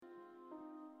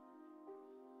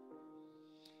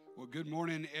Well, good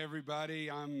morning,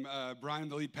 everybody. I'm Brian,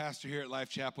 the lead pastor here at Life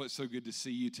Chapel. It's so good to see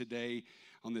you today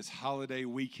on this holiday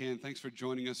weekend. Thanks for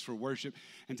joining us for worship.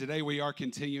 And today we are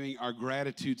continuing our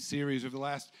gratitude series over the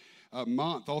last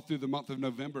month, all through the month of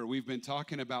November. We've been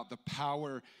talking about the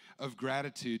power of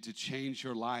gratitude to change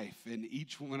your life. And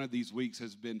each one of these weeks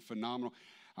has been phenomenal.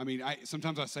 I mean,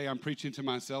 sometimes I say I'm preaching to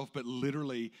myself, but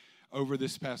literally over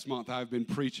this past month, I've been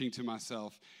preaching to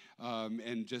myself.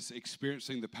 And just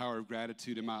experiencing the power of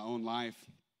gratitude in my own life.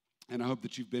 And I hope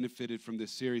that you've benefited from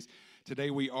this series. Today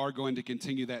we are going to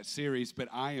continue that series, but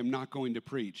I am not going to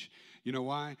preach. You know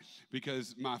why?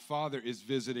 Because my father is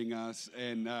visiting us.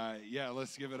 And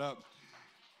let's give it up.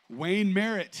 Wayne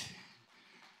Merritt.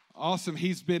 Awesome.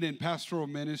 He's been in pastoral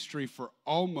ministry for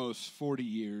almost 40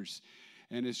 years.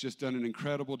 And has just done an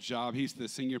incredible job. He's the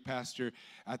senior pastor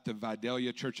at the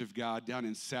Vidalia Church of God down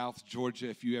in South Georgia.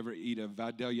 If you ever eat a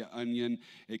Vidalia onion,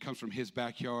 it comes from his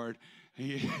backyard.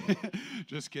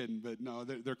 Just kidding, but no,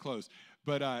 they're close.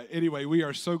 But anyway, we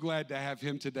are so glad to have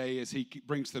him today as he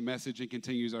brings the message and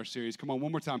continues our series. Come on,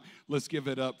 one more time. Let's give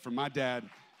it up for my dad,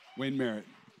 Wayne Merritt.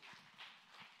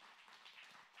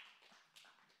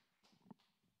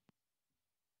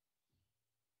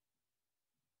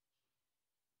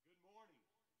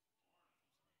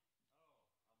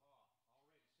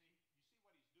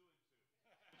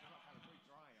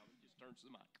 The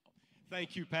mic off.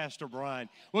 Thank you, Pastor Brian.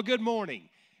 Well, good morning.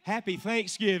 Happy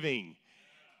Thanksgiving.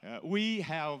 We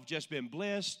have just been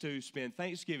blessed to spend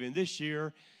Thanksgiving this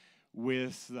year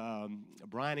with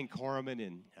Brian and Carmen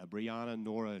and Brianna,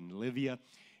 Nora, and Olivia.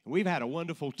 And we've had a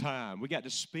wonderful time. We got to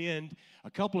spend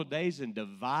a couple of days in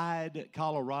Divide,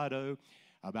 Colorado,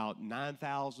 about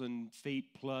 9,000 feet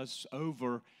plus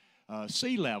over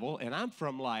sea level. And I'm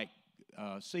from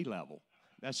sea level.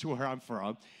 That's where I'm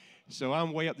from. So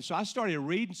I'm way up there. So I started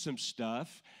reading some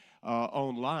stuff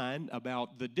online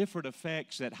about the different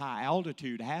effects that high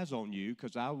altitude has on you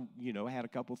because I had a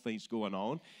couple things going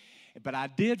on. But I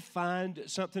did find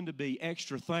something to be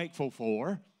extra thankful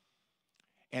for,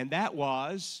 and that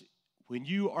was when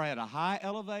you are at a high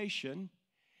elevation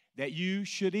that you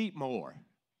should eat more.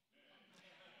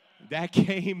 That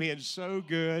came in so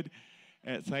good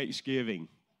at Thanksgiving.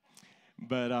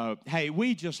 But, hey,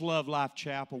 we just love Life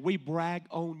Chapel. We brag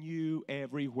on you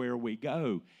everywhere we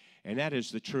go, and that is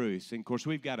the truth. And, of course,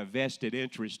 we've got a vested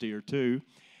interest here, too,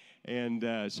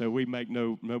 and so we make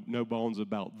no bones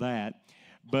about that.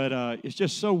 But it's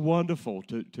just so wonderful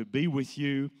to be with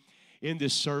you in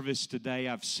this service today.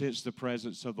 I've sensed the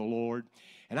presence of the Lord,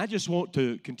 and I just want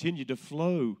to continue to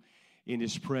flow in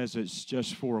His presence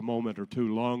just for a moment or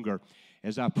two longer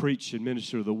as I preach and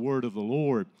minister the Word of the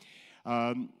Lord.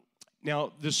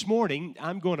 Now, this morning,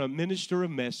 I'm going to minister a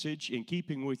message in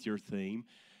keeping with your theme,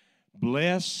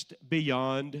 Blessed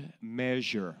Beyond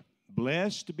Measure.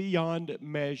 Blessed beyond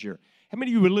measure. How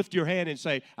many of you would lift your hand and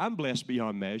say, I'm blessed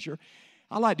beyond measure?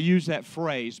 I like to use that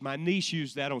phrase. My niece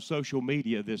used that on social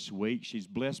media this week. She's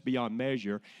blessed beyond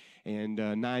measure. And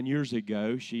 9 years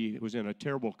ago, she was in a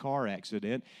terrible car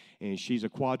accident, and she's a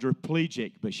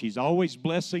quadriplegic, but she's always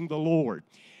blessing the Lord.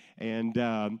 And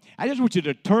I just want you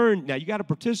to turn. Now, you got to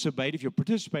participate. If you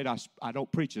participate, I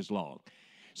don't preach as long.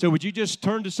 So would you just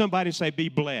turn to somebody and say, be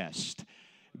blessed.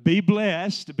 Be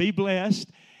blessed. Be blessed.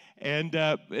 And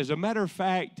as a matter of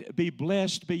fact, be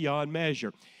blessed beyond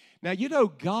measure. Now, you know,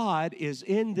 God is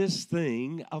in this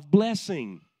thing of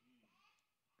blessing.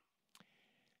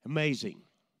 Amazing.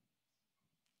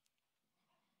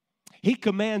 He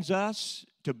commands us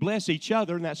to bless each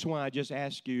other, and that's why I just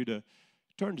asked you to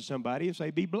turn to somebody and say,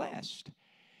 be blessed.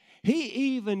 He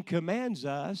even commands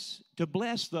us to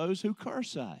bless those who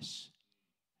curse us.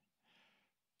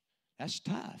 That's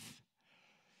tough.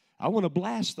 I want to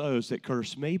bless those that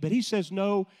curse me, but He says,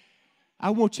 no,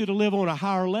 I want you to live on a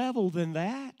higher level than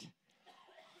that.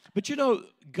 But you know,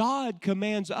 God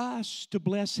commands us to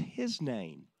bless His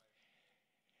name.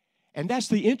 And that's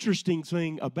the interesting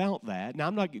thing about that. Now,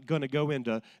 I'm not going to go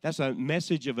into, that's a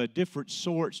message of a different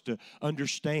sorts to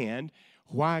understand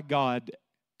why God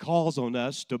calls on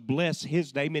us to bless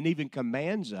His name and even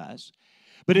commands us.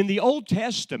 But in the Old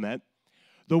Testament,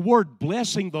 the word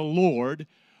blessing the Lord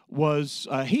was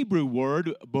a Hebrew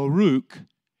word, baruch,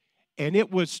 and it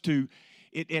was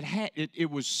it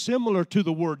was similar to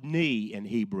the word knee in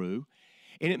Hebrew,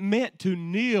 and it meant to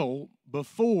kneel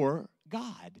before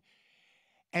God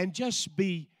and just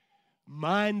be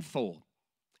mindful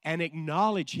and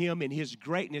acknowledge Him in His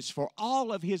greatness for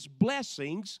all of His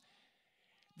blessings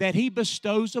that He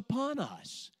bestows upon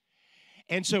us.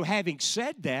 And so having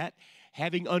said that,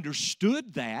 having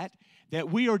understood that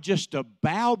we are just to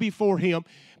bow before Him,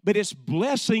 but it's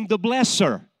blessing the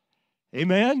blesser.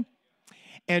 Amen?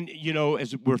 And, you know,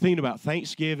 as we're thinking about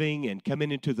Thanksgiving and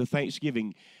coming into the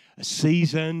Thanksgiving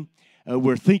season,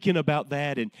 we're thinking about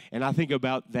that. And I think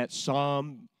about that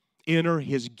psalm, enter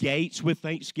his gates with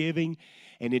thanksgiving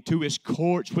and into his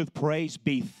courts with praise.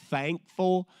 Be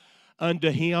thankful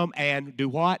unto him and do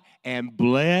what? And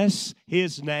bless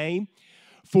his name.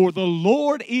 For the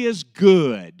Lord is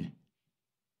good.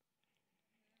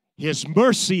 His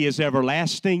mercy is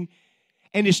everlasting,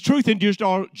 and his truth endures to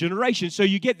all generations. So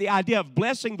you get the idea of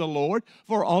blessing the Lord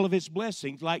for all of his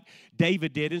blessings, like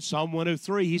David did in Psalm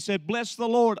 103. He said, bless the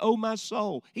Lord, O my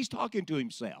soul. He's talking to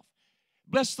himself.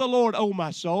 Bless the Lord, O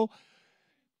my soul.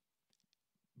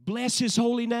 Bless his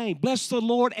holy name. Bless the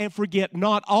Lord and forget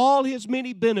not all his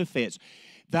many benefits.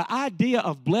 The idea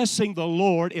of blessing the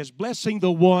Lord is blessing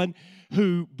the one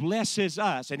who blesses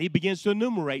us. And he begins to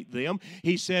enumerate them.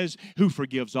 He says, who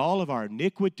forgives all of our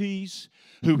iniquities,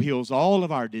 who heals all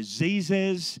of our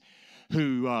diseases,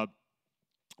 who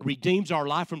redeems our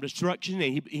life from destruction.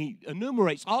 And he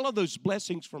enumerates all of those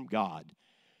blessings from God.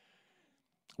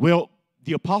 Well,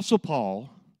 the Apostle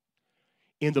Paul,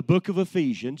 in the book of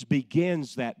Ephesians,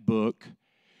 begins that book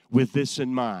with this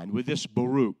in mind, with this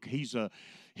Baruch. He's a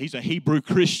Hebrew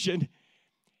Christian,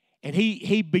 and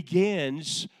he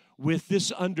begins with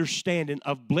this understanding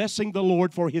of blessing the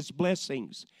Lord for his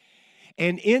blessings.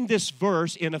 And in this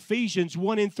verse, in Ephesians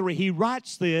 1 and 3, he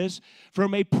writes this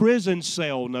from a prison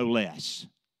cell, no less.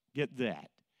 Get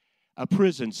that. A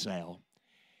prison cell.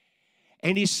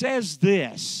 And he says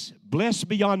this, blessed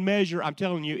beyond measure, I'm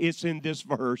telling you, it's in this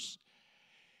verse.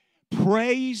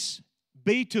 Praise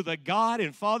be to the God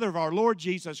and Father of our Lord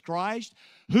Jesus Christ,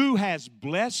 who has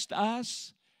blessed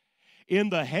us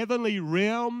in the heavenly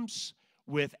realms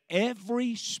with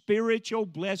every spiritual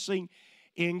blessing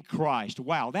in Christ.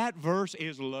 Wow, that verse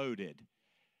is loaded.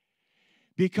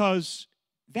 Because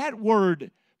that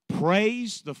word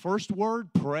praise, the first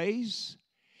word, praise,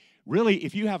 really,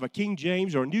 if you have a King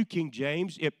James or a New King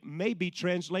James, it may be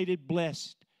translated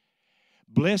blessed.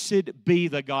 Blessed be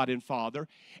the God and Father.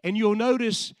 And you'll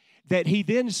notice that he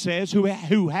then says,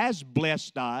 who has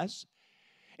blessed us.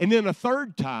 And then a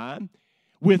third time,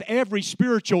 with every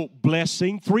spiritual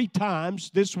blessing, 3 times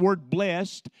this word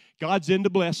blessed, God's into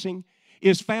blessing,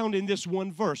 is found in this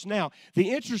one verse. Now,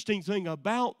 the interesting thing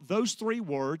about those 3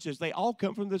 words is they all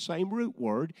come from the same root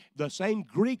word, the same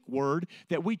Greek word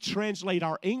that we translate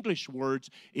our English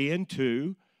words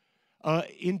into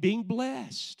in being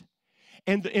blessed.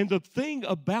 And the thing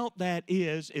about that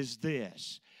is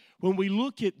this. When we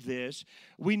look at this,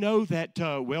 we know that,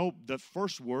 the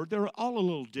first word, they're all a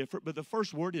little different, but the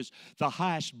first word is the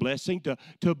highest blessing,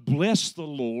 to bless the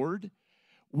Lord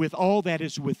with all that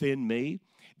is within me,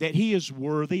 that he is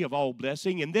worthy of all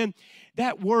blessing. And then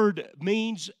that word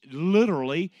means,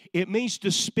 literally, it means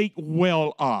to speak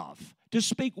well of, to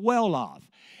speak well of.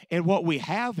 And what we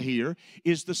have here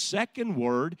is the second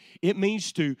word. It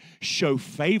means to show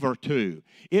favor to.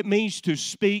 It means to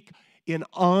speak in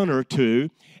honor to,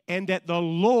 and that the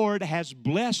Lord has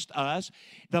blessed us.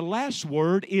 The last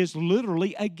word is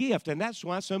literally a gift, and that's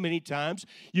why so many times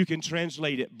you can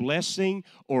translate it blessing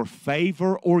or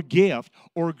favor or gift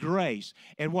or grace.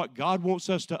 And what God wants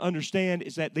us to understand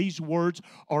is that these words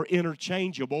are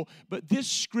interchangeable, but this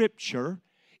scripture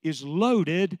is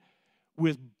loaded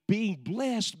with being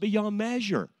blessed beyond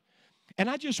measure. And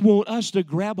I just want us to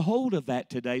grab hold of that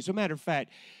today. As a matter of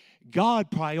fact, God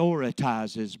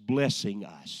prioritizes blessing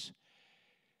us.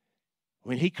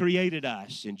 When he created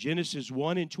us in Genesis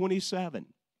 1 and 27,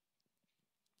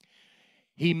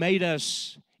 he made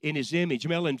us in his image.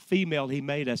 Male and female, he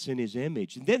made us in his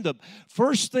image. And then the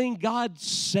first thing God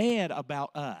said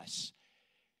about us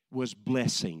was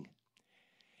blessing.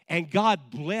 And God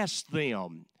blessed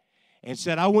them and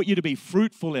said, I want you to be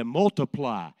fruitful and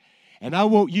multiply. And I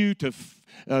want you to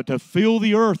fill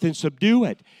the earth and subdue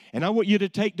it. And I want you to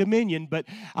take dominion. But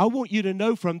I want you to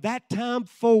know from that time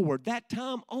forward, that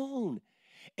time on,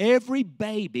 every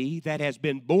baby that has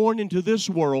been born into this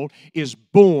world is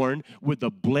born with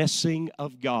the blessing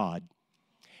of God.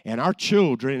 And our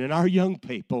children and our young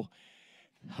people,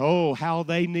 oh, how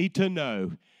they need to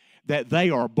know that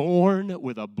they are born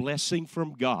with a blessing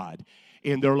from God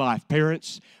in their life.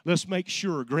 Parents, let's make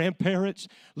sure, grandparents,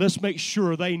 let's make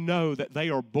sure they know that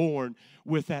they are born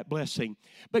with that blessing.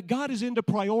 But God is into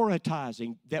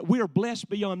prioritizing that we are blessed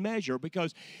beyond measure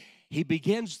because he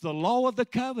begins the law of the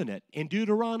covenant in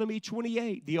Deuteronomy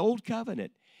 28, the old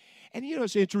covenant. And you know,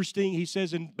 it's interesting. He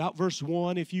says in about verse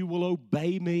 1, if you will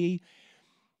obey me.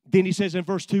 Then he says in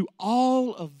verse 2,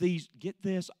 all of these, get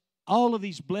this, all of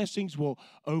these blessings will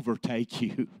overtake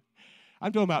you.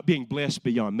 I'm talking about being blessed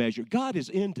beyond measure. God is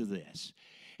into this.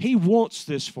 He wants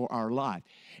this for our life.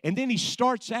 And then he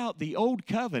starts out the old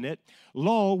covenant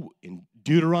law in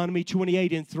Deuteronomy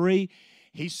 28:3.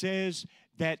 He says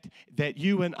that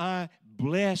you and I,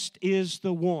 blessed is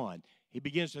the one. He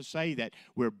begins to say that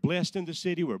we're blessed in the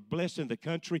city, we're blessed in the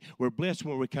country, we're blessed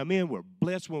when we come in, we're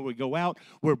blessed when we go out,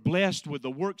 we're blessed with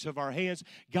the works of our hands.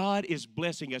 God is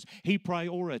blessing us. He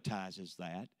prioritizes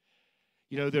that.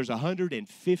 You know, there's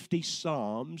 150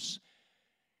 Psalms.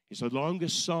 It's the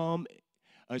longest psalm,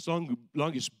 it's the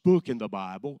longest book in the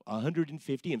Bible,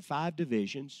 150 in 5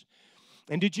 divisions.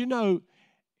 And did you know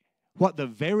what the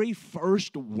very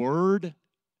first word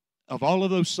of all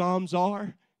of those Psalms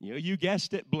are? You know, you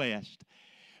guessed it, blessed.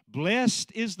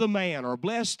 Blessed is the man, or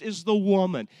blessed is the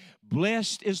woman.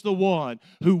 Blessed is the one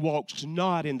who walks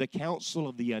not in the counsel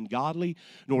of the ungodly,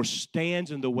 nor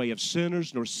stands in the way of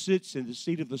sinners, nor sits in the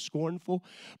seat of the scornful,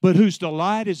 but whose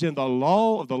delight is in the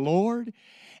law of the Lord,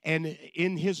 and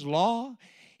in his law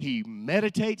he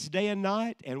meditates day and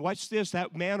night. And watch this,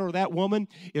 that man or that woman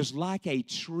is like a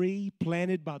tree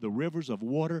planted by the rivers of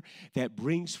water that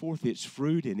brings forth its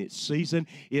fruit in its season.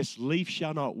 Its leaf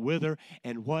shall not wither,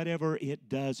 and whatever it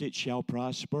does, it shall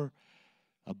prosper.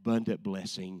 Abundant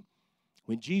blessing.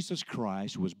 When Jesus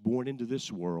Christ was born into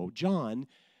this world, John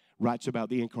writes about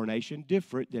the incarnation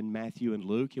different than Matthew and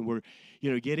Luke. And we're,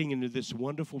 getting into this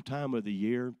wonderful time of the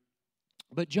year.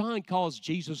 But John calls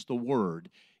Jesus the Word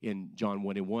in John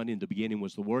 1:1. In the beginning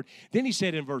was the Word. Then he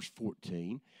said in verse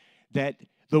 14 that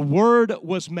the Word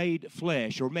was made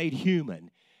flesh, or made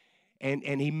human.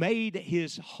 And he made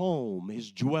his home, his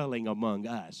dwelling among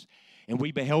us. And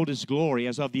we beheld his glory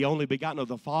as of the only begotten of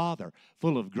the Father,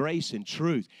 full of grace and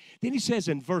truth. Then he says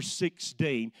in verse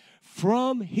 16,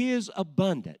 from his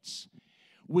abundance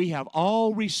we have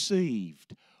all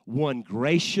received one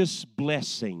gracious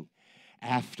blessing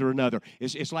after another.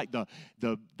 It's like the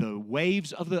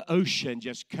waves of the ocean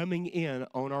just coming in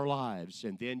on our lives.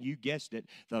 And then you guessed it,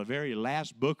 the very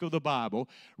last book of the Bible,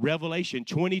 Revelation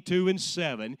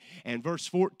 22:7 and verse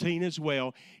 14 as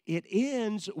well, it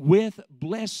ends with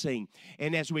blessing.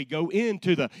 And as we go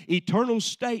into the eternal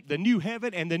state, the new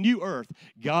heaven and the new earth,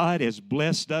 God has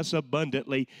blessed us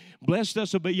abundantly, blessed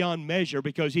us beyond measure,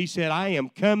 because he said, I am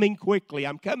coming quickly,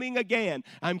 I'm coming again,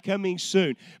 I'm coming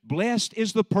soon. Blessed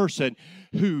is the person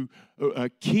who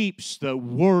keeps the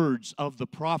words of the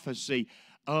prophecy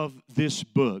of this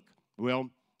book.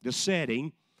 Well, the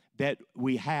setting that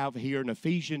we have here in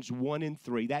Ephesians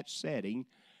 1:3, that setting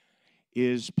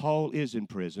is Paul is in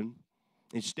prison.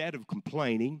 Instead of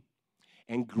complaining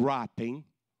and griping,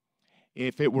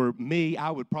 if it were me,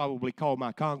 I would probably call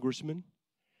my congressman,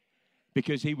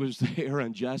 because he was there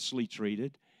unjustly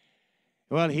treated.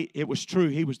 Well, it was true.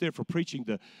 He was there for preaching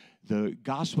the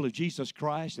gospel of Jesus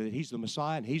Christ, that he's the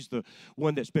Messiah, and he's the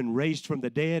one that's been raised from the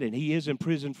dead, and he is in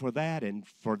prison for that, and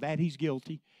for that he's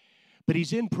guilty. But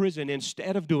he's in prison.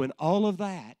 Instead of doing all of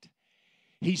that,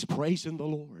 he's praising the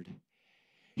Lord.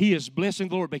 He is blessing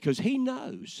the Lord, because he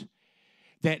knows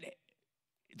that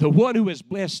the one who has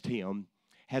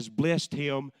blessed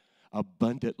him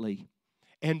abundantly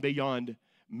and beyond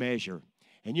measure.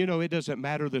 And it doesn't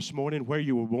matter this morning where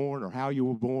you were born, or how you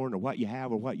were born, or what you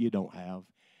have or what you don't have.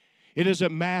 It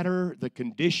doesn't matter the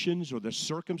conditions or the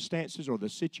circumstances or the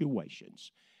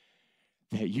situations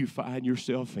that you find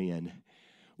yourself in.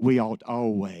 We ought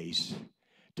always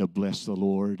to bless the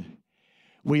Lord.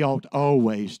 We ought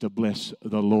always to bless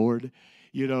the Lord.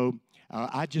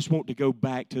 I just want to go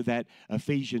back to that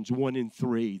Ephesians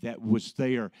 1:3 that was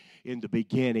there in the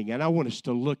beginning. And I want us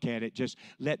to look at it, just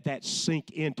let that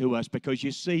sink into us, because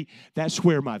you see, that's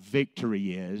where my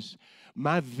victory is.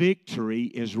 My victory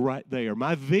is right there.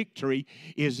 My victory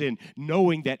is in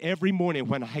knowing that every morning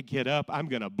when I get up, I'm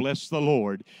going to bless the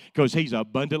Lord, because he's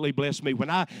abundantly blessed me. When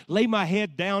I lay my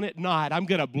head down at night, I'm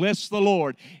going to bless the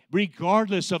Lord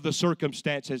regardless of the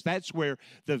circumstances. That's where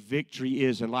the victory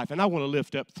is in life. And I want to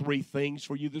lift up 3 things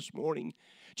for you this morning.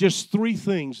 Just 3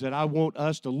 things that I want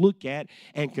us to look at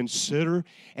and consider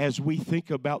as we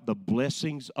think about the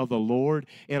blessings of the Lord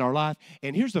in our life.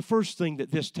 And here's the first thing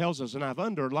that this tells us, and I've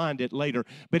underlined it later,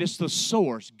 but it's the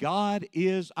source. God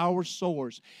is our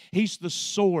source. He's the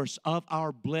source of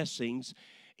our blessings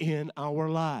in our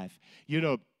life.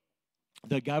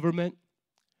 The government,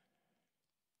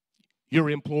 your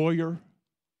employer,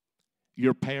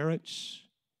 your parents,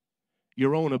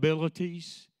 your own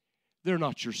abilities, they're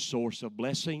not your source of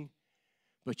blessing.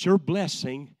 But your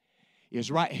blessing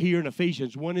is right here in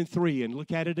Ephesians 1:3. And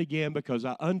look at it again, because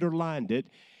I underlined it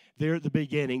there at the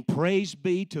beginning. Praise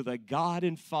be to the God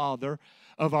and Father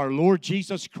of our Lord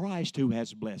Jesus Christ, who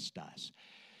has blessed us.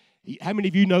 How many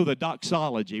of you know the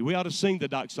doxology? We ought to sing the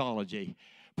doxology.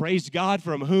 Praise God,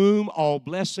 from whom all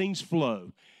blessings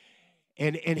flow.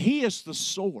 And He is the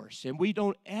source, and we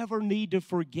don't ever need to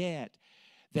forget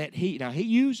that He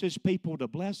uses people to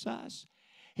bless us.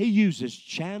 He uses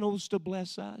channels to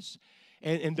bless us,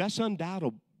 and that's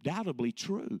undoubtedly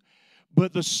true.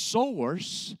 But the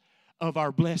source of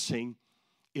our blessing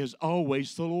is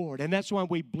always the Lord, and that's why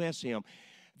we bless Him.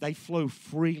 They flow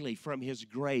freely from His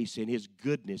grace and His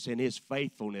goodness and His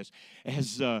faithfulness,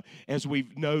 as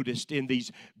we've noticed in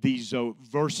these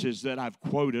verses that I've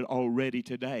quoted already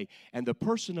today. And the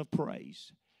person of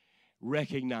praise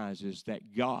recognizes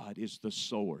that God is the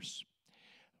source.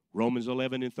 Romans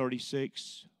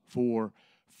 11:36, for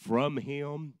from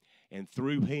Him and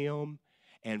through Him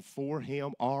and for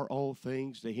Him are all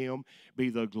things. To Him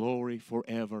be the glory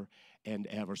forever and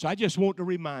ever. So I just want to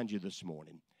remind you this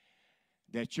morning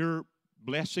that your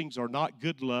blessings are not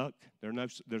good luck.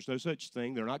 There's no such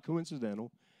thing. They're not coincidental.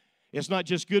 It's not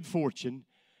just good fortune,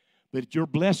 but your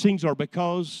blessings are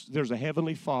because there's a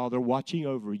Heavenly Father watching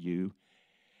over you,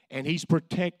 and He's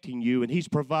protecting you, and He's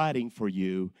providing for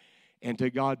you, and to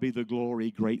God be the glory,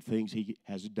 great things He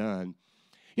has done.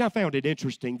 I found it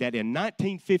interesting that in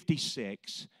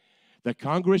 1956, the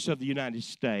Congress of the United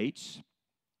States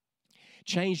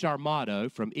changed our motto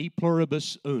from E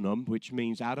pluribus unum, which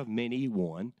means out of many,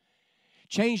 one,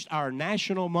 changed our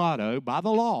national motto by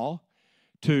the law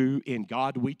to In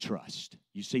God We Trust.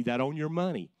 You see that on your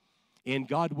money. In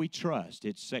God We Trust.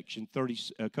 It's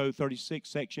Code 36,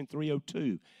 Section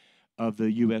 302 of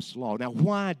the U.S. law. Now,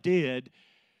 why did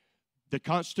the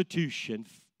Constitution,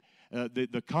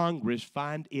 the Congress,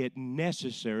 find it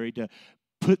necessary to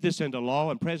put this into law?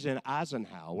 And President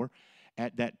Eisenhower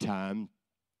at that time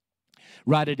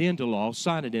write it into law,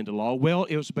 sign it into law? Well,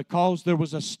 it was because there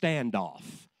was a standoff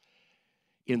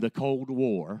in the Cold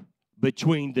War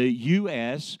between the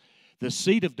U.S., the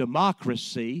seat of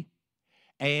democracy,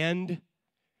 and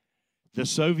the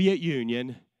Soviet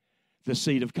Union, the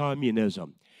seat of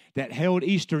communism, that held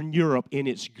Eastern Europe in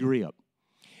its grip.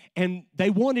 And they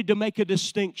wanted to make a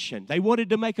distinction. They wanted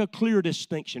to make a clear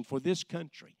distinction for this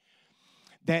country,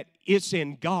 that it's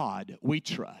in God we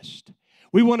trust.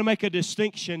 We want to make a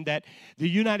distinction that the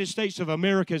United States of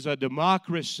America is a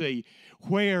democracy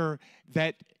where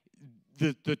that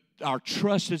our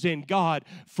trust is in God,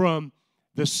 from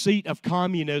the seat of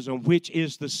communism, which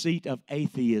is the seat of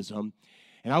atheism.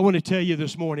 And I want to tell you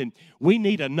this morning, we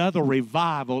need another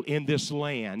revival in this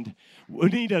land. We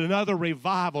need another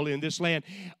revival in this land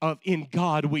of In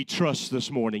God We Trust this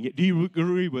morning. Do you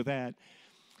agree with that?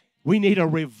 We need a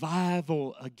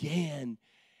revival again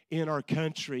in our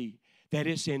country, that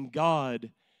it's in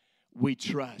God we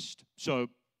trust. So,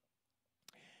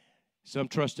 some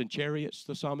trust in chariots,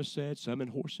 the psalmist said, some in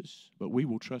horses, but we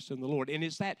will trust in the Lord. And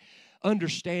it's that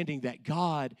understanding that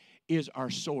God is our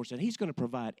source, and He's going to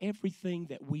provide everything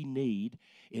that we need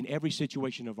in every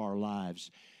situation of our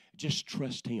lives. Just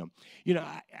trust Him. You know,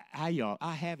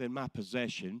 I have in my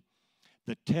possession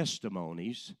the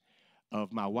testimonies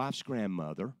of my wife's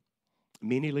grandmother,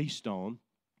 Minnie Lee Stone.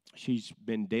 She's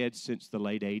been dead since the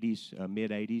late 80s,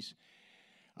 mid-80s.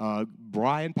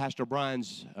 Pastor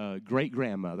Brian's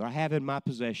great-grandmother. I have in my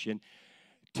possession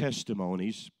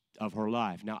testimonies of her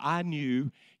life. Now, I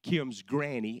knew Kim's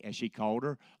granny, as she called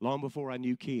her, long before I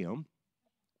knew Kim.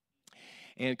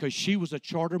 And because she was a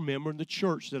charter member in the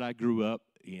church that I grew up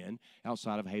in,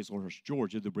 outside of Hazelhurst,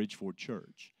 Georgia, the Bridgeford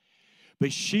Church.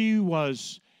 But she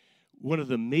was one of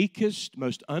the meekest,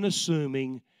 most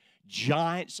unassuming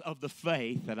giants of the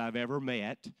faith that I've ever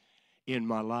met in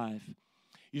my life.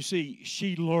 You see,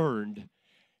 she learned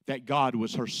that God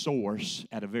was her source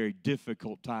at a very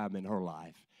difficult time in her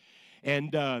life.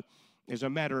 And as a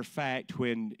matter of fact,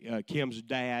 when Kim's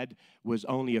dad was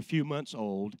only a few months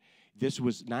old, this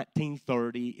was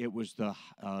 1930. It was the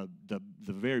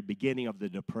very beginning of the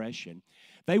Depression.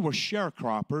 They were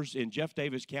sharecroppers in Jeff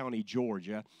Davis County,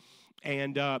 Georgia,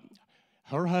 and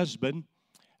her husband,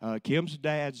 Kim's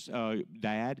dad's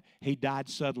dad, he died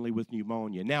suddenly with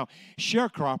pneumonia. Now,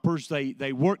 sharecroppers,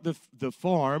 they work the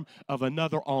farm of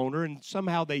another owner, and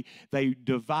somehow they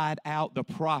divide out the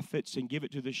profits and give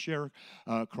it to the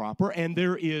sharecropper. And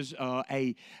there is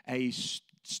a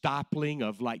stipling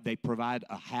of, like, they provide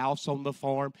a house on the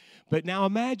farm. But now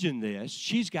imagine this.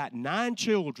 She's got 9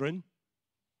 children.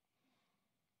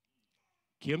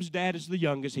 Kim's dad is the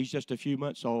youngest. He's just a few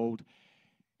months old.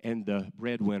 And the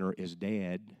breadwinner is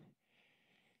dead.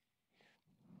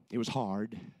 It was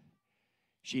hard.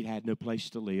 She'd had no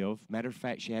place to live. Matter of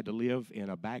fact, she had to live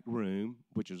in a back room,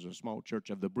 which is a small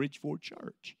church of the Bridgeford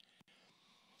Church.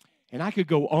 And I could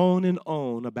go on and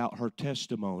on about her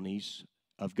testimonies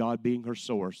of God being her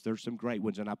source. There's some great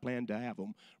ones, and I plan to have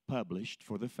them published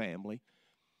for the family.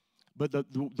 But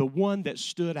the one that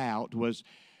stood out was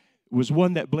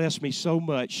one that blessed me so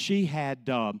much. She had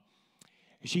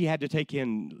to take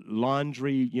in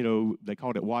laundry, they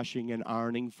called it washing and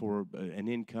ironing for an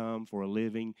income, for a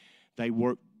living. They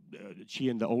worked, she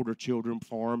and the older children,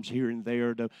 farms here and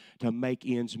there to make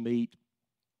ends meet.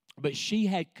 But she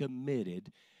had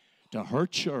committed to her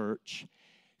church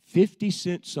 50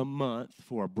 cents a month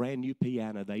for a brand new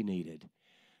piano they needed,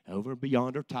 over and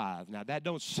beyond her tithe. Now, that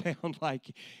don't sound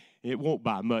like it won't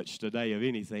buy much today of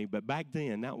anything, but back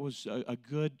then that was a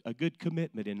good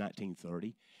commitment in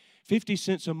 1930. 50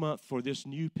 cents a month for this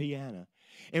new piano.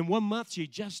 And one month she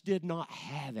just did not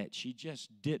have it. She just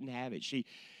didn't have it.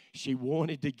 She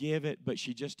wanted to give it, but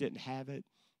she just didn't have it.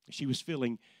 She was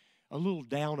feeling a little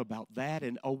down about that.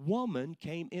 And a woman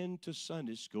came into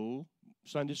Sunday school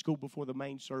before the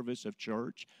main service of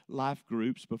church, life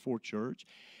groups before church,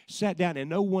 sat down, and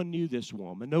no one knew this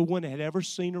woman. No one had ever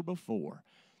seen her before.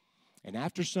 And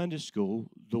after Sunday school,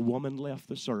 the woman left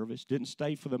the service, didn't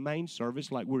stay for the main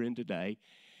service like we're in today.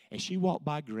 And she walked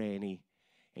by Granny,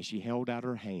 and she held out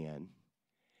her hand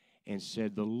and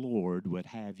said, "The Lord would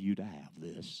have you to have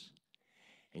this."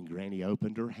 And Granny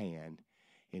opened her hand,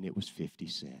 and it was 50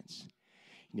 cents.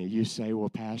 You say, "Well,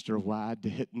 Pastor, why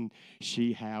didn't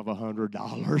she have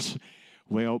 $100?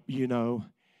 Well,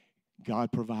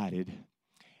 God provided.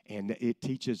 And it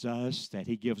teaches us that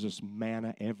He gives us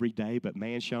manna every day, but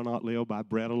man shall not live by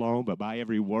bread alone, but by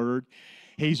every word.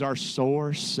 He's our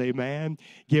source, amen.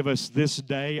 Give us this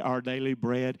day our daily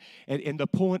bread. And the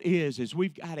point is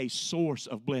we've got a source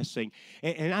of blessing.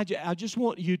 And I just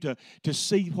want you to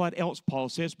see what else Paul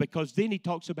says, because then he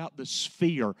talks about the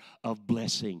sphere of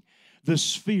blessing. The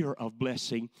sphere of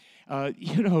blessing.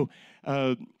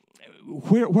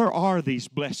 Where are these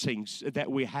blessings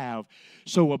that we have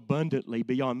so abundantly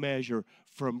beyond measure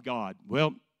from God?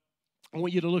 Well, I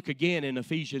want you to look again in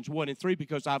Ephesians 1 and 3,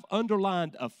 because I've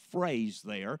underlined a phrase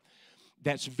there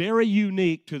that's very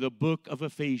unique to the book of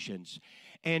Ephesians,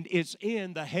 and it's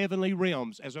in the heavenly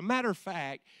realms. As a matter of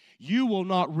fact, you will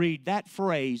not read that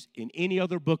phrase in any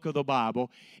other book of the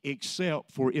Bible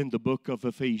except for in the book of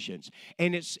Ephesians.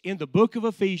 And it's in the book of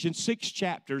Ephesians, 6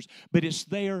 chapters, but it's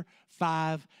there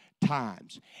 5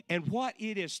 times. And what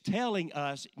it is telling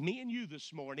us, me and you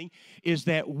this morning, is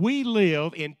that we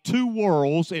live in 2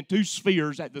 worlds and 2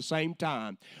 spheres at the same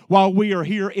time. While we are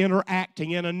here interacting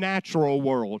in a natural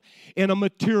world, in a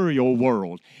material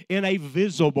world, in a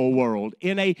visible world,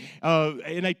 in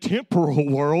a temporal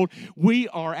world, we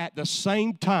are at the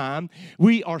same time,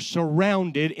 we are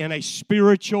surrounded in a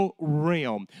spiritual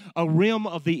realm. A realm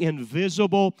of the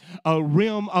invisible, a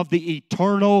realm of the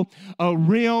eternal, a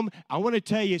realm, I want to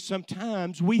tell you,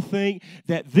 sometimes we think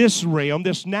that this realm,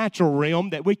 this natural realm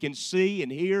that we can see and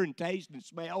hear and taste and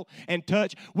smell and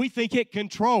touch, we think it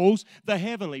controls the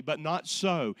heavenly, but not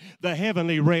so. The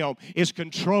heavenly realm is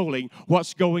controlling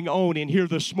what's going on in here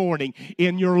this morning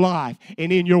in your life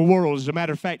and in your world. As a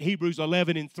matter of fact, Hebrews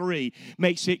 11 and 3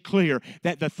 makes it clear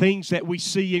that the things that we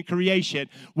see in creation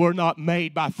were not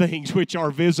made by things which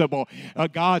are visible.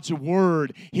 God's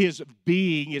word, His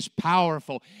being is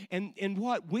powerful. And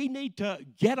what we need to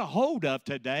get a hold of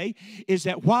today is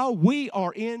that while we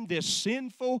are in this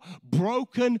sinful,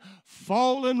 broken,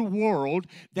 fallen world,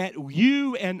 that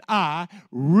you and I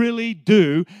really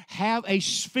do have a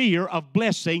sphere of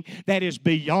blessing that is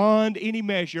beyond any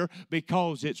measure,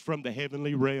 because it's from the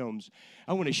heavenly realms.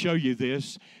 I want to show you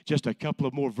this, just a couple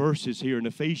of more verses here in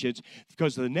Ephesians,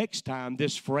 because the next time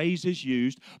this phrase is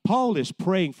used, Paul is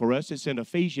praying for us. It's in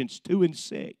Ephesians 2 and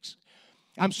 6.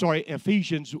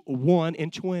 Ephesians 1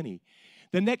 and 20.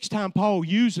 The next time Paul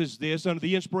uses this under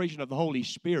the inspiration of the Holy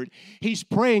Spirit, he's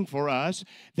praying for us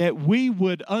that we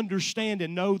would understand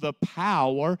and know the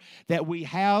power that we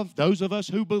have, those of us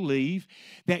who believe,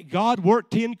 that God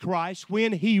worked in Christ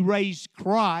when He raised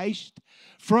Christ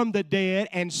from the dead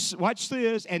and, watch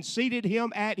this, and seated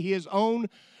Him at His own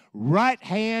right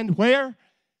hand, where?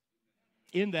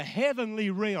 In the heavenly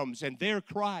realms, and there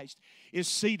Christ is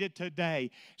seated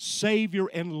today, Savior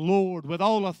and Lord, with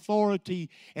all authority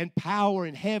and power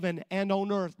in heaven and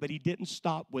on earth. But He didn't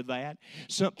stop with that.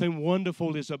 Something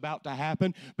wonderful is about to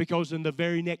happen, because in the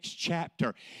very next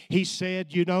chapter, He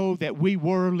said, that we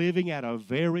were living at a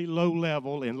very low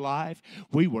level in life.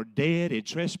 We were dead in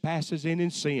trespasses and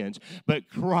in sins. But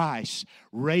Christ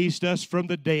raised us from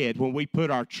the dead when we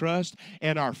put our trust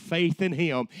and our faith in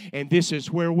Him. And this is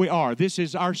where we are. This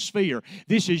is our sphere.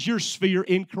 This is your sphere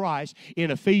in Christ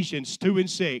in Ephesians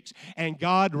 2:6. And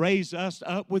God raised us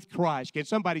up with Christ. Can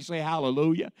somebody say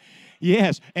hallelujah?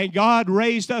 Yes, and God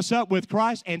raised us up with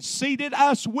Christ and seated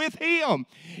us with Him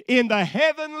in the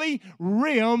heavenly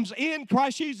realms in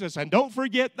Christ Jesus. And don't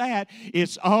forget that.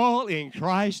 It's all in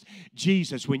Christ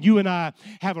Jesus. When you and I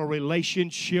have a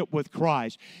relationship with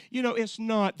Christ, you know, it's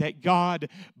not that God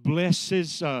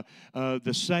blesses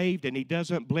the saved and He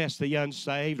doesn't bless the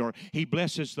unsaved, or He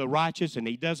blesses the righteous and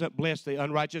He doesn't bless the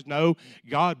unrighteous. No,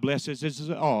 God blesses us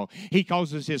all. He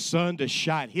causes His sun to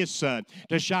shine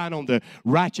on the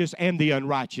righteous and the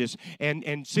unrighteous,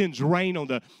 and sends rain on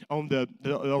the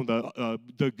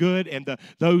good and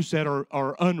those that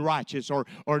are unrighteous or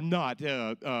not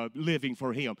living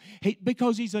for Him.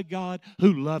 Because He's a God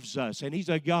who loves us, and He's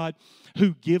a God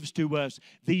who gives to us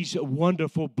these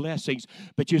wonderful blessings.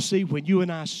 But you see, when you and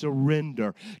I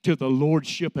surrender to the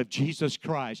Lordship of Jesus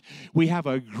Christ, we have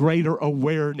a greater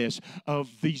awareness of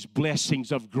these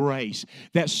blessings of grace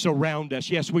that surround us.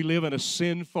 Yes, we live in a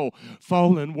sinful,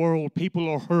 fallen world. People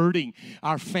are hurting.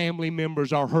 Our family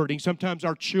members are hurting. Sometimes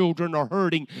our children are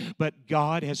hurting. But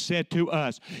God has said to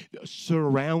us,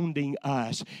 surrounding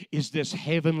us is this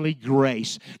heavenly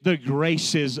grace, the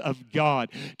graces of God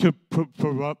to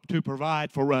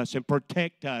provide for us and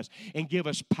protect us and give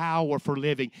us power for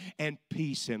living and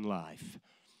peace in life.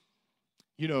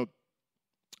 You know,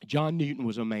 John Newton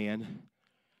was a man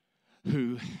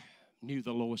who knew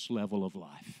the lowest level of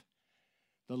life.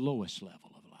 The lowest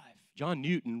level of life. John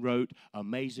Newton wrote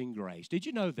Amazing Grace. Did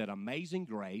you know that Amazing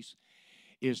Grace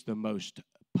is the most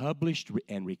published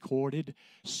and recorded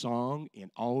song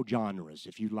in all genres?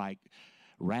 If you like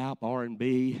rap,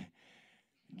 R&B,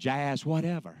 jazz,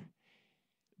 whatever.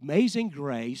 Amazing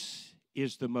Grace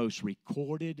is the most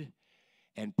recorded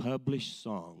and published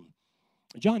song.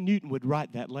 John Newton would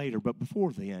write that later, but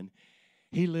before then,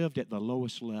 he lived at the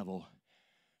lowest level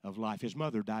of life. His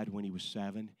mother died when he was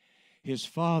 7. His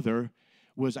father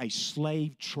was a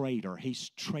slave trader. He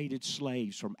traded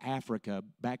slaves from Africa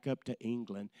back up to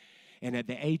England. And at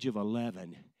the age of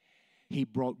 11, he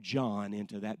brought John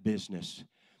into that business.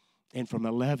 And from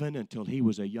 11 until he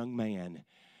was a young man,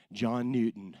 John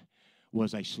Newton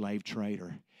was a slave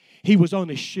trader. He was on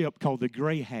a ship called the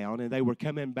Greyhound, and they were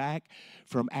coming back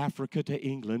from Africa to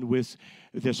England with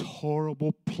this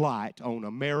horrible plight on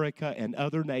America and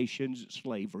other nations'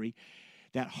 slavery,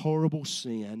 that horrible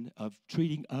sin of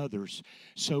treating others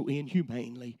so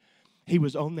inhumanely. He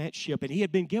was on that ship, and he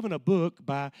had been given a book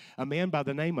by a man by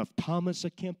the name of Thomas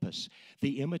à Kempis,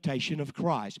 The Imitation of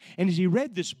Christ. And as he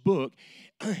read this book,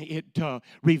 it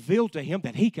revealed to him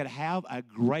that he could have a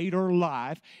greater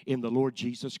life in the Lord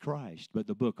Jesus Christ. But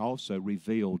the book also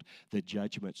revealed the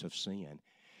judgments of sin.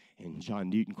 And John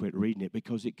Newton quit reading it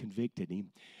because it convicted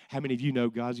him. How many of you know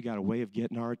God's got a way of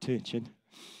getting our attention?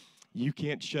 You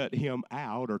can't shut Him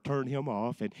out or turn Him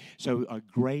off. And so a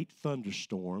great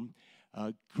thunderstorm,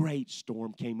 a great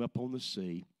storm came up on the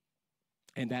sea,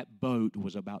 and that boat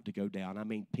was about to go down. I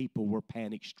mean, people were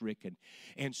panic-stricken,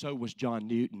 and so was John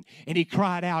Newton. And he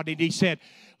cried out, and he said,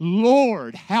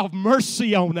 "Lord, have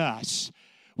mercy on us."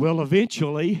 Well,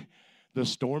 eventually, the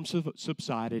storm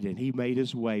subsided, and he made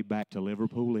his way back to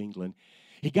Liverpool, England.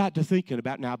 He got to thinking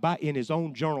about, now, in his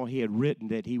own journal, he had written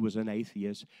that he was an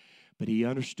atheist, but he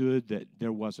understood that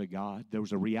there was a God. There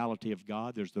was a reality of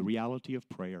God. There's the reality of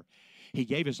prayer. He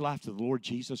gave his life to the Lord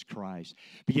Jesus Christ,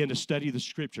 began to study the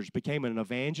Scriptures, became an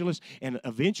evangelist, and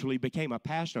eventually became a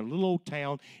pastor in a little old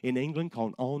town in England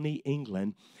called Olney,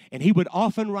 England. And he would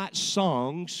often write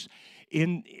songs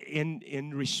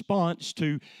in response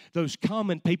to those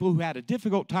common people who had a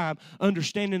difficult time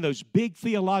understanding those big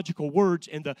theological words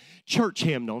in the church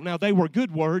hymnal. Now, they were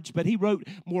good words, but he wrote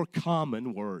more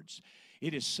common words.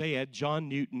 It is said John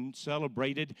Newton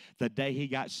celebrated the day he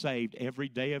got saved every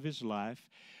day of his life,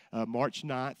 March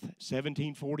 9th,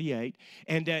 1748.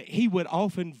 And he would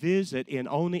often visit in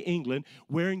Olney, England,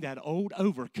 wearing that old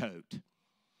overcoat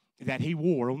that he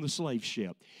wore on the slave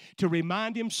ship to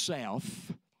remind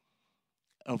himself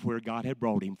of where God had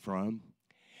brought him from.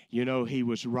 You know, he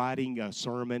was writing a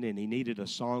sermon, and he needed a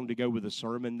song to go with the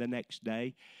sermon the next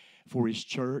day for his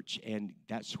church, and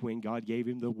that's when God gave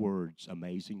him the words,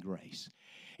 Amazing Grace.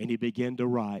 And he began to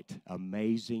write,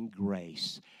 Amazing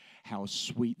Grace, how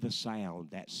sweet the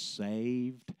sound that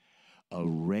saved a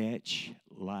wretch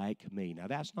like me. Now,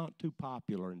 that's not too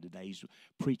popular in today's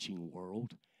preaching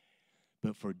world,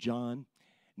 but for John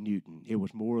Newton, it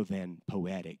was more than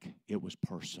poetic. It was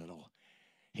personal.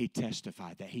 He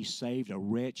testified that he saved a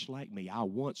wretch like me. I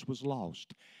once was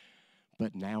lost,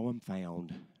 but now I'm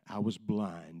found. I was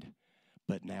blind,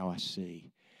 but now I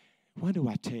see. Why do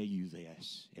I tell you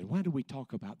this? And why do we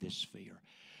talk about this fear?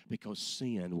 Because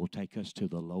sin will take us to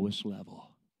the lowest level.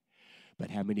 But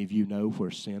how many of you know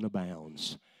where sin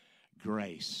abounds,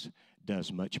 grace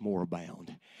does much more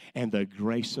abound? And the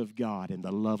grace of God and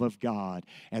the love of God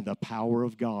and the power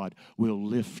of God will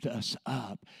lift us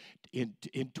up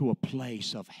into a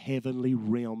place of heavenly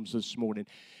realms this morning.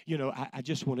 You know, I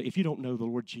just want to, if you don't know the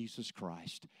Lord Jesus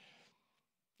Christ,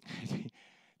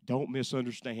 don't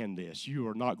misunderstand this. You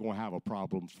are not going to have a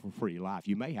problem-free life.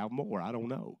 You may have more, I don't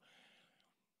know.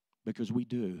 Because we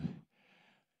do.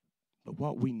 But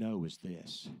what we know is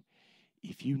this.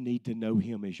 If you need to know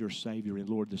Him as your Savior and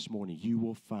Lord this morning, you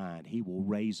will find He will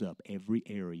raise up every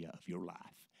area of your life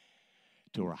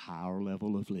to a higher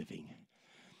level of living.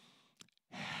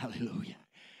 Hallelujah.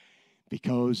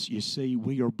 Because, you see,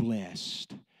 we are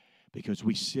blessed because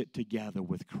we sit together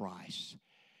with Christ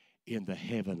in the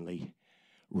heavenly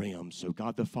realm. So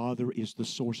God the Father is the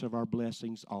source of our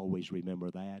blessings. Always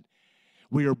remember that.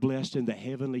 We are blessed in the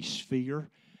heavenly sphere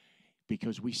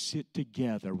because we sit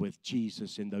together with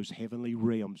Jesus in those heavenly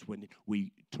realms when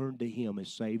we turn to Him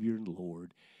as Savior and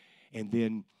Lord. And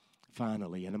then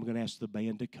finally, and I'm going to ask the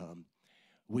band to come,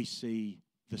 we see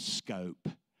the scope.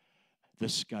 The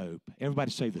scope.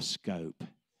 Everybody say the scope.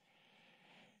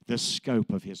 The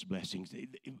scope of His blessings.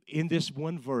 In this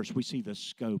one verse, we see the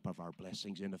scope of our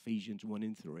blessings in Ephesians 1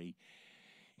 and 3.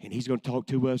 And he's going to talk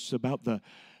to us about the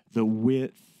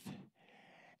width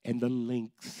and the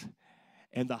length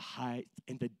and the height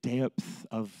and the depth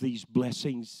of these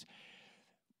blessings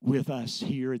with us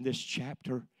here in this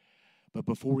chapter. But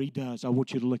before he does, I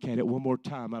want you to look at it one more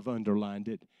time. I've underlined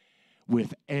it.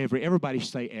 With everybody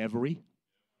say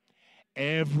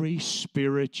every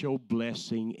spiritual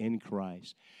blessing in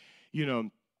Christ. You know,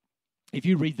 if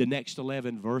you read the next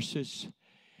 11 verses,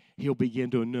 he'll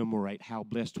begin to enumerate how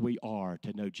blessed we are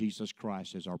to know Jesus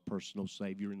Christ as our personal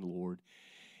Savior and Lord.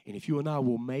 And if you and I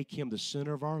will make Him the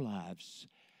center of our lives,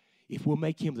 if we'll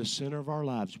make Him the center of our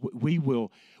lives, we will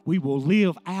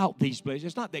live out these blessings.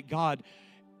 It's not that God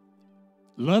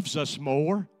loves us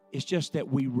more. It's just that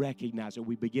we recognize it.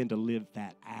 We begin to live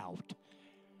that out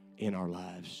in our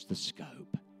lives, the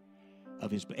scope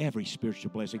of every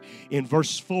spiritual blessing. In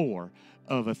verse 4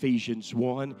 of Ephesians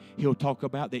 1, he'll talk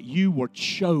about that you were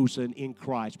chosen in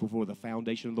Christ before the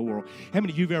foundation of the world. How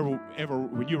many of you have ever,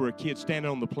 when you were a kid,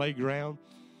 standing on the playground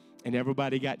and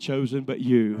everybody got chosen but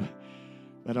you?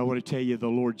 But I want to tell you, the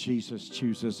Lord Jesus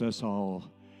chooses us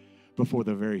all before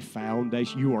the very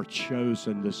foundation. You are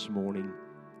chosen this morning.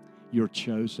 You're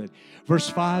chosen. Verse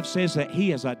 5 says that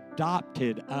He has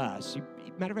adopted us.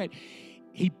 Matter of fact,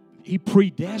 He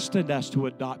predestined us to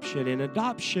adoption. And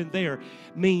adoption there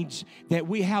means that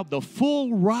we have the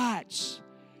full rights,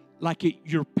 like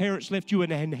your parents left you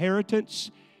an inheritance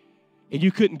and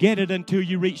you couldn't get it until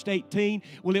you reached 18.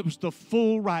 Well, it was the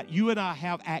full right. You and I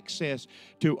have access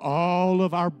to all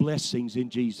of our blessings in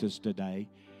Jesus today.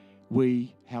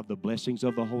 We have the blessings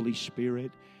of the Holy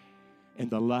Spirit and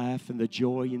the life and the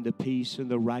joy and the peace and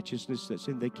the righteousness that's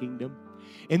in the kingdom.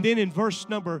 And then in verse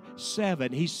number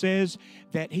 7, he says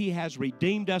that He has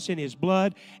redeemed us in His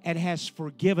blood and has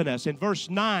forgiven us. In verse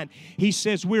 9, he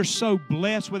says we're so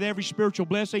blessed with every spiritual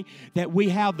blessing that we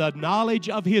have the knowledge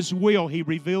of His will He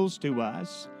reveals to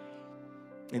us.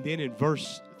 And then in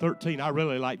verse 13, I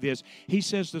really like this. He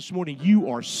says this morning, you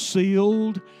are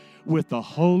sealed with the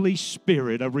Holy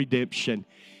Spirit of redemption.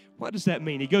 What does that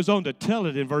mean? He goes on to tell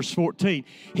it in verse 14.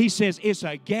 He says it's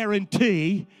a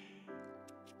guarantee.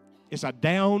 It's a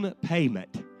down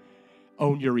payment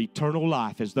on your eternal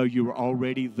life as though you were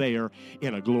already there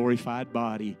in a glorified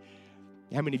body.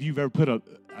 How many of you have ever put a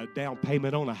down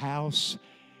payment on a house?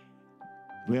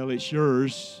 Well, it's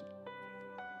yours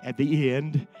at the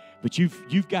end, but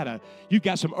you've got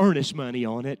some earnest money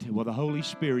on it. Well, the Holy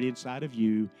Spirit inside of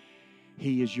you,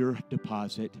 He is your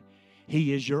deposit.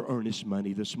 He is your earnest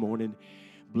money this morning.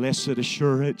 Blessed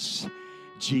assurance,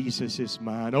 Jesus is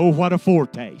mine. Oh, what a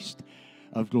foretaste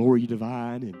of glory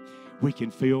divine. And we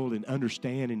can feel and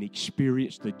understand and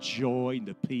experience the joy and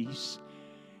the peace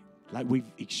like we've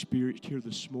experienced here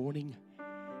this morning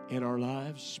in our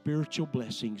lives, spiritual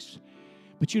blessings.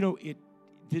 But you know,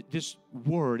 this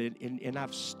word, and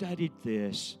I've studied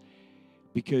this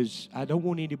because I don't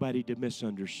want anybody to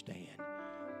misunderstand.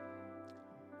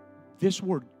 This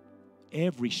word,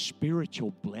 every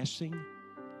spiritual blessing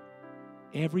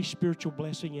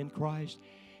in Christ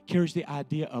carries the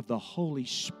idea of the Holy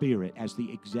Spirit as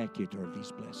the executor of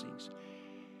these blessings.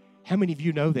 How many of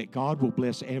you know that God will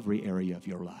bless every area of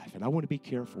your life? And I want to be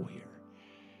careful here.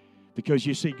 Because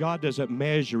you see, God doesn't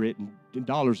measure it in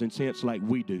dollars and cents like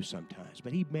we do sometimes.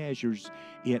 But He measures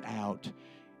it out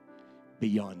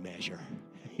beyond measure.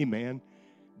 Amen.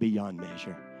 Beyond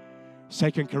measure.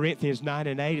 2 Corinthians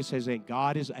 9:8, it says that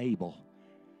God is able.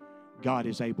 God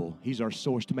is able. He's our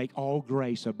source to make all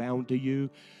grace abound to you,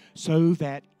 so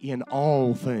that in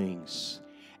all things,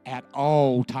 at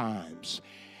all times,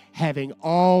 having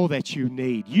all that you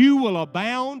need, you will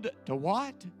abound to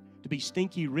what? To be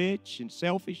stinky rich and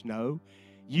selfish? No.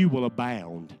 You will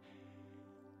abound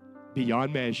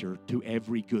beyond measure to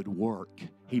every good work.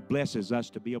 He blesses us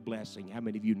to be a blessing. How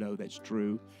many of you know that's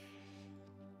true?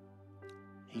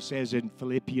 He says in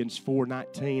Philippians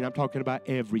 4:19, I'm talking about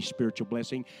every spiritual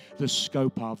blessing, the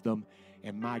scope of them.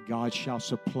 And my God shall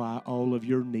supply all of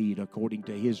your need according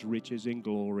to His riches in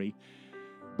glory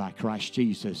by Christ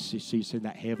Jesus. You see, it's in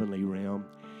that heavenly realm.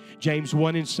 James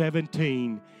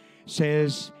 1:17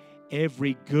 says,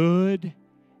 every good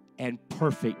and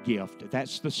perfect gift,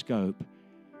 that's the scope,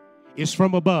 is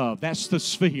from above. That's the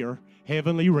sphere,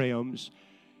 heavenly realms.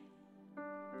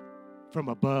 From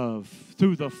above,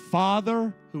 through the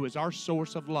Father, who is our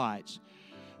source of lights,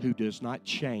 who does not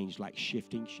change like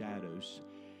shifting shadows.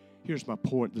 Here's my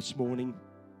point this morning.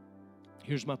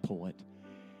 Here's my point.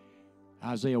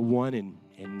 Isaiah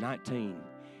 1:19.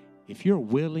 If you're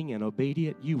willing and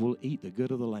obedient, you will eat the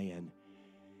good of the land.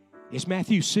 It's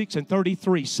Matthew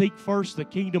 6:33. Seek first the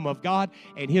kingdom of God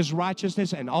and His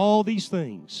righteousness, and all these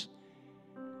things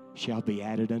shall be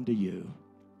added unto you.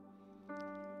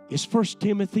 It's 1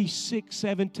 Timothy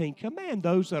 6:17. Command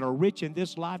those that are rich in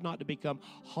this life not to become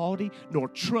haughty, nor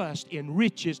trust in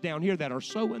riches down here that are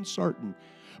so uncertain,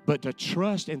 but to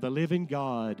trust in the living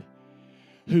God,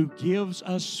 who gives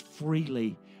us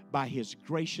freely by His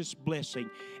gracious blessing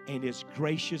and His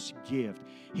gracious gift.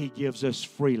 He gives us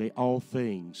freely all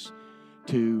things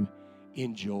to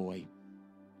enjoy.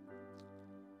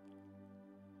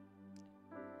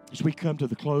 As we come to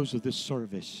the close of this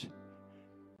service,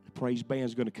 the praise band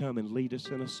is going to come and lead us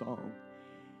in a song.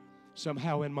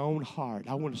 Somehow in my own heart,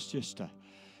 I want us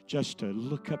just to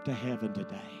look up to heaven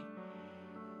today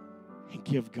and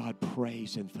give God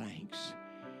praise and thanks,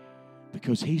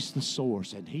 because He's the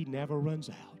source and He never runs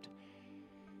out.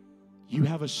 You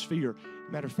have a sphere.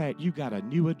 Matter of fact, you got a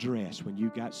new address when you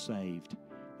got saved.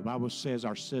 The Bible says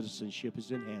our citizenship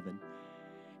is in heaven.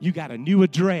 You got a new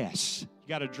address. You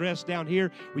got an address down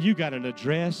here. Well, you got an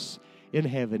address in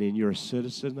heaven, and you're a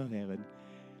citizen of heaven.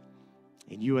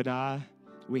 And you and I,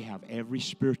 we have every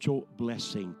spiritual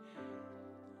blessing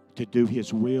to do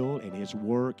His will and His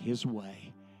work His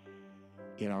way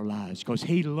in our lives, because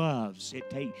He loves it.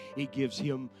 It gives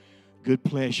Him good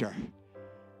pleasure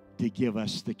to give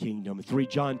us the kingdom. 3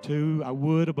 John 2, I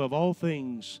would above all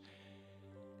things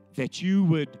that you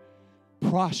would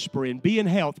prosper and be in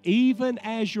health, even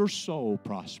as your soul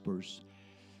prospers.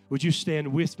 Would you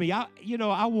stand with me? I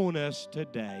want us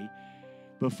today,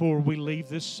 before we leave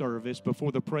this service,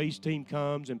 before the praise team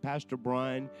comes and Pastor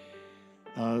Brian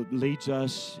leads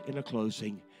us in a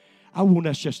closing, I want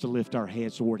us just to lift our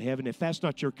hands toward heaven. If that's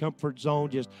not your comfort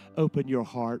zone, just open your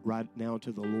heart right now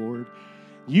to the Lord.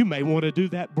 You may want to do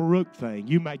that Baruch thing.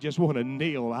 You might just want to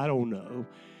kneel. I don't know.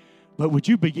 But would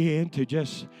you begin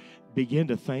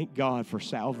to thank God for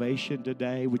salvation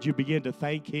today? Would you begin to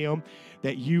thank Him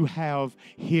that you have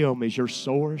Him as your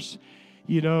source?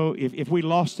 You know, if we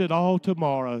lost it all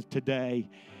today,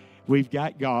 we've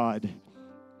got God.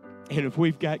 And if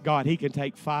we've got God, He can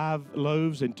take 5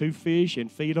 loaves and 2 fish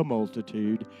and feed a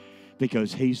multitude,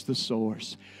 because He's the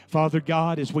source. Father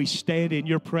God, as we stand in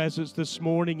your presence this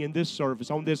morning in this service,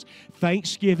 on this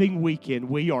Thanksgiving weekend,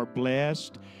 we are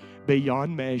blessed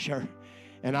beyond measure.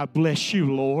 And I bless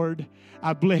you, Lord.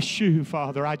 I bless you,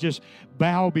 Father. I just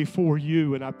bow before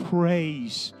you and I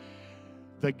praise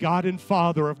the God and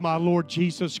Father of my Lord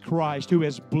Jesus Christ, who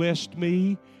has blessed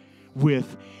me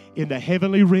in the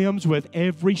heavenly realms with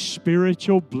every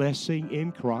spiritual blessing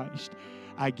in Christ.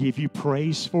 I give you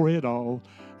praise for it all.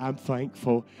 I'm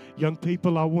thankful. Young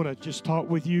people, I want to just talk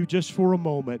with you just for a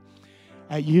moment.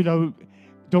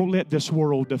 Don't let this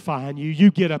world define you. You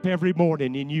get up every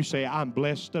morning and you say, I'm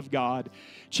blessed of God.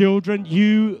 Children,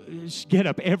 you get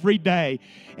up every day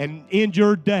and end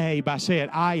your day by saying,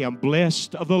 I am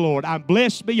blessed of the Lord. I'm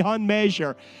blessed beyond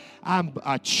measure. I'm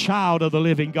a child of the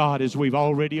living God, as we've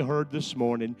already heard this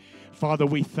morning. Father,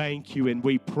 we thank you and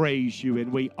we praise you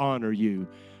and we honor you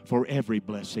for every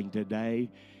blessing today.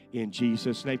 In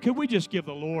Jesus' name. Could we just give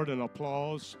the Lord an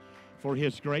applause for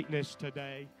His greatness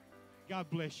today? God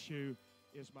bless you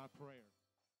is my prayer.